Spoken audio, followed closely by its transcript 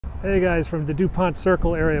Hey guys, from the DuPont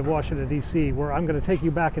Circle area of Washington, D.C., where I'm going to take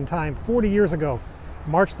you back in time 40 years ago,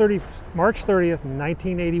 March 30th,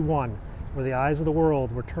 1981, where the eyes of the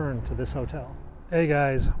world were turned to this hotel. Hey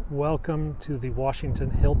guys, welcome to the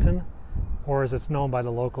Washington Hilton, or as it's known by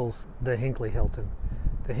the locals, the Hinkley Hilton.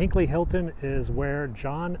 The Hinkley Hilton is where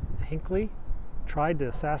John Hinkley tried to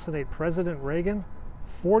assassinate President Reagan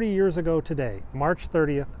 40 years ago today, March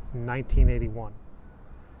 30th, 1981.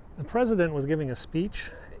 The president was giving a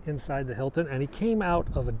speech inside the Hilton, and he came out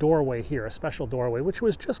of a doorway here, a special doorway, which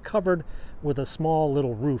was just covered with a small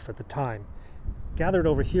little roof at the time. Gathered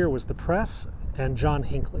over here was the press and John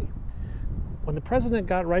Hinkley. When the president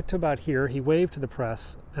got right to about here, he waved to the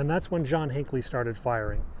press, and that's when John Hinkley started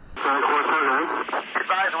firing.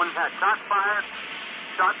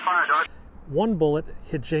 Shots fired. One bullet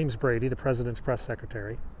hit James Brady, the president's press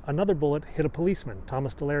secretary. Another bullet hit a policeman,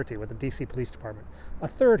 Thomas Dougherty, with the D.C. Police Department. A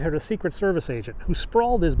third hit a Secret Service agent who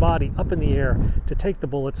sprawled his body up in the air to take the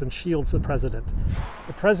bullets and shield the president.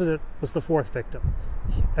 The president was the fourth victim.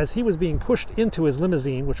 As he was being pushed into his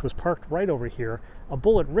limousine, which was parked right over here, a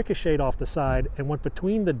bullet ricocheted off the side and went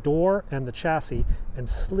between the door and the chassis and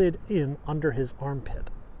slid in under his armpit.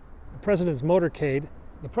 The president's motorcade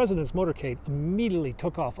immediately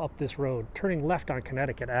took off up this road, turning left on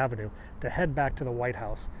Connecticut Avenue to head back to the White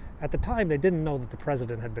House. At the time, they didn't know that the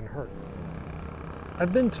president had been hurt.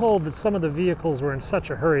 I've been told that some of the vehicles were in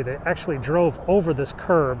such a hurry they actually drove over this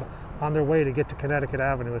curb on their way to get to Connecticut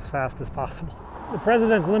Avenue as fast as possible. The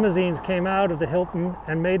president's limousines came out of the Hilton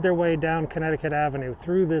and made their way down Connecticut Avenue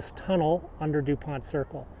through this tunnel under DuPont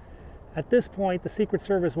Circle. At this point, the Secret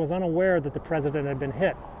Service was unaware that the president had been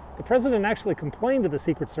hit. The president actually complained to the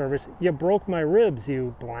Secret Service, "You broke my ribs,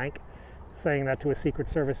 you blank," saying that to a Secret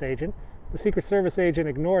Service agent. The Secret Service agent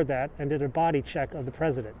ignored that and did a body check of the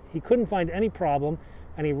president. He couldn't find any problem,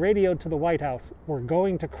 and he radioed to the White House, "We're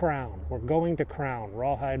going to Crown. We're going to Crown.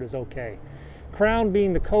 Rawhide is okay." Crown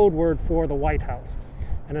being the code word for the White House.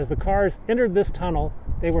 And as the cars entered this tunnel,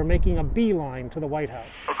 they were making a beeline to the White House.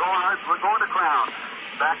 We're going to Crown.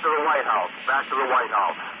 Back to the White House. Back to the White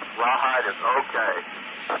House. Rawhide is okay.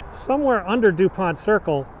 Somewhere under DuPont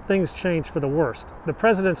Circle, things changed for the worst. The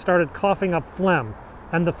president started coughing up phlegm,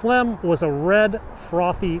 and the phlegm was a red,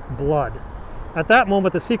 frothy blood. At that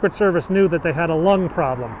moment, the Secret Service knew that they had a lung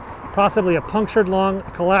problem, possibly a punctured lung,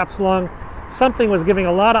 a collapsed lung. Something was giving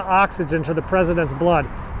a lot of oxygen to the president's blood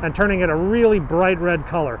and turning it a really bright red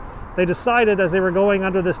color. They decided as they were going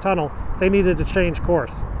under this tunnel, they needed to change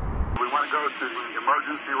course. We want to go to the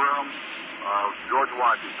emergency room of George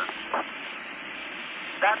Washington.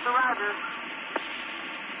 That's the Roger.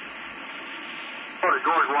 Go to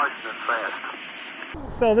George Washington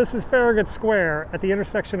fast. So this is Farragut Square at the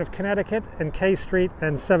intersection of Connecticut and K Street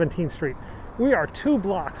and 17th Street. We are 2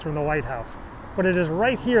 blocks from the White House, but it is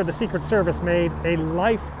right here the Secret Service made a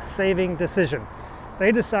life-saving decision.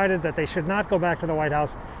 They decided that they should not go back to the White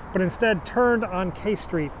House, but instead turned on K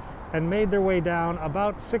Street and made their way down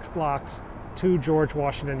about 6 blocks to George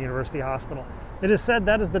Washington University Hospital. It is said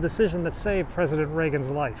that is the decision that saved President Reagan's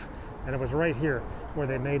life, and it was right here where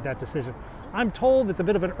they made that decision. I'm told it's a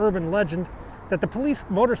bit of an urban legend that the police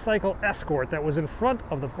motorcycle escort that was in front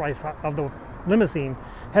of the limousine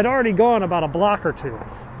had already gone about a block or 2.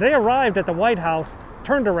 They arrived at the White House,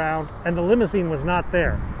 turned around, and the limousine was not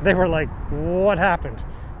there. They were like, "What happened?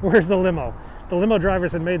 Where's the limo?" The limo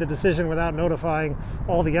drivers had made the decision without notifying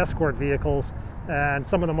all the escort vehicles, and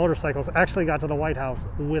some of the motorcycles actually got to the White House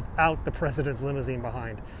without the president's limousine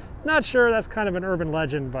behind. Not sure, that's kind of an urban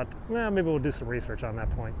legend, but maybe we'll do some research on that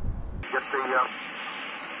point. Get the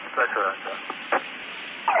pressure.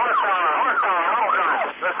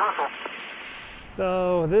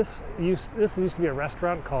 So this used to be a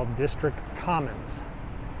restaurant called District Commons.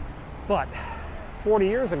 But 40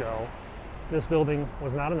 years ago, this building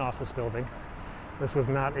was not an office building. This was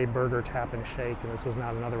not a burger tap and shake, and this was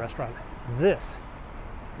not another restaurant. This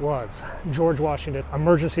was George Washington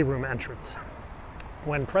emergency room entrance.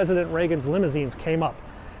 When President Reagan's limousines came up,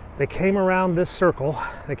 they came around this circle,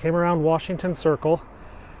 they came around Washington Circle,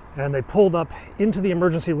 and they pulled up into the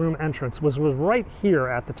emergency room entrance, which was right here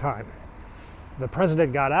at the time. The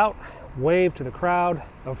president got out, waved to the crowd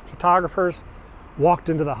of photographers, walked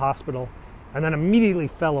into the hospital, and then immediately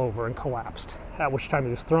fell over and collapsed, at which time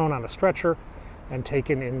he was thrown on a stretcher and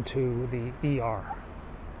taken into the ER.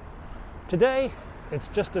 Today, it's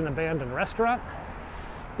just an abandoned restaurant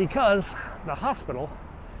because the hospital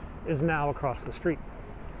is now across the street.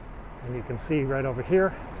 And you can see right over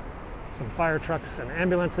here, some fire trucks and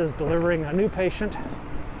ambulances delivering a new patient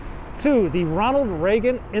to the Ronald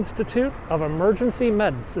Reagan Institute of Emergency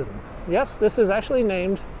Medicine. Yes, this is actually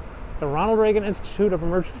named the Ronald Reagan Institute of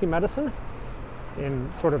Emergency Medicine,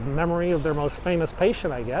 in sort of memory of their most famous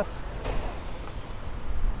patient, I guess.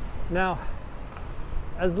 Now,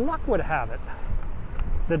 as luck would have it,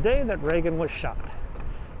 the day that Reagan was shot,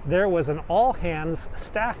 there was an all-hands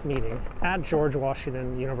staff meeting at George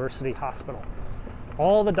Washington University Hospital.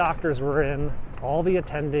 All the doctors were in, all the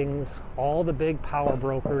attendings, all the big power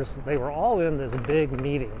brokers, they were all in this big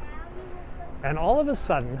meeting. And all of a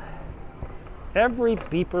sudden, every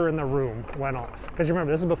beeper in the room went off. Because you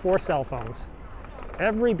remember, this is before cell phones.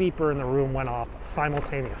 Every beeper in the room went off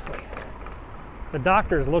simultaneously. The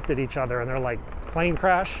doctors looked at each other and they're like, plane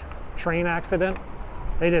crash, train accident.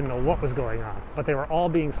 They didn't know what was going on, but they were all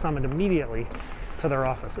being summoned immediately to their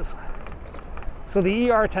offices. So the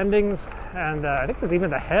ER attendings, and I think it was even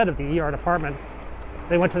the head of the ER department,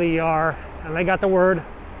 they went to the ER and they got the word,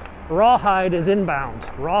 rawhide is inbound.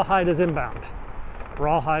 Rawhide is inbound.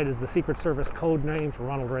 Rawhide is the Secret Service code name for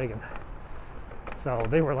Ronald Reagan. So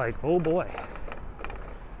they were like, oh boy.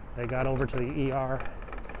 They got over to the ER.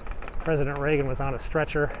 President Reagan was on a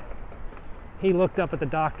stretcher. He looked up at the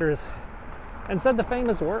doctors and said the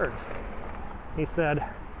famous words. He said,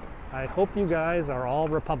 I hope you guys are all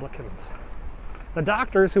Republicans. The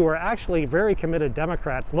doctors, who were actually very committed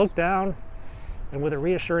Democrats, looked down and with a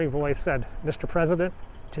reassuring voice said, Mr. President,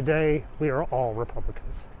 today we are all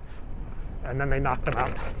Republicans. And then they knocked him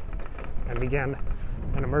out and began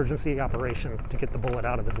an emergency operation to get the bullet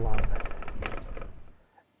out of his lung.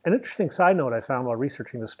 An interesting side note I found while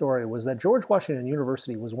researching the story was that George Washington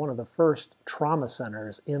University was one of the first trauma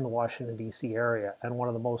centers in the Washington, D.C. area, and one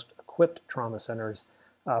of the most equipped trauma centers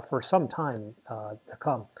for some time to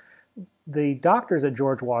come. The doctors at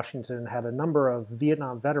George Washington had a number of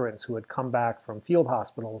Vietnam veterans who had come back from field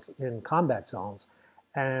hospitals in combat zones,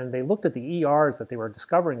 and they looked at the ERs that they were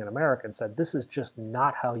discovering in America and said, this is just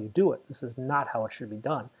not how you do it. This is not how it should be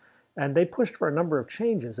done. And they pushed for a number of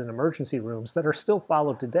changes in emergency rooms that are still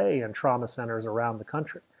followed today in trauma centers around the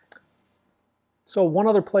country. So one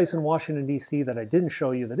other place in Washington, D.C. that I didn't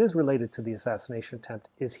show you that is related to the assassination attempt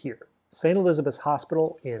is here, St. Elizabeth's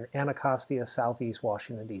Hospital in Anacostia, Southeast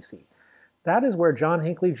Washington, D.C. That is where John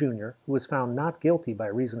Hinkley Jr., who was found not guilty by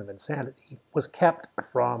reason of insanity, was kept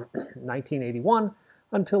from 1981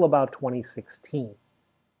 until about 2016.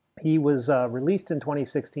 He was released in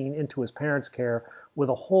 2016 into his parents' care with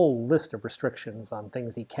a whole list of restrictions on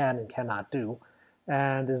things he can and cannot do,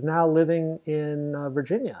 and is now living in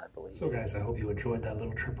Virginia, I believe. So guys, I hope you enjoyed that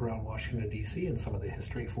little trip around Washington, D.C. and some of the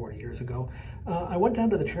history 40 years ago. I went down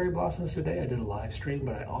to the cherry blossoms today. I did a live stream,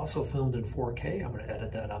 but I also filmed in 4K. I'm going to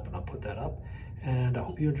edit that up and I'll put that up. And I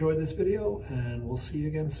hope you enjoyed this video, and we'll see you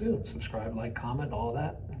again soon. Subscribe, like, comment, all of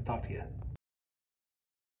that, and talk to you.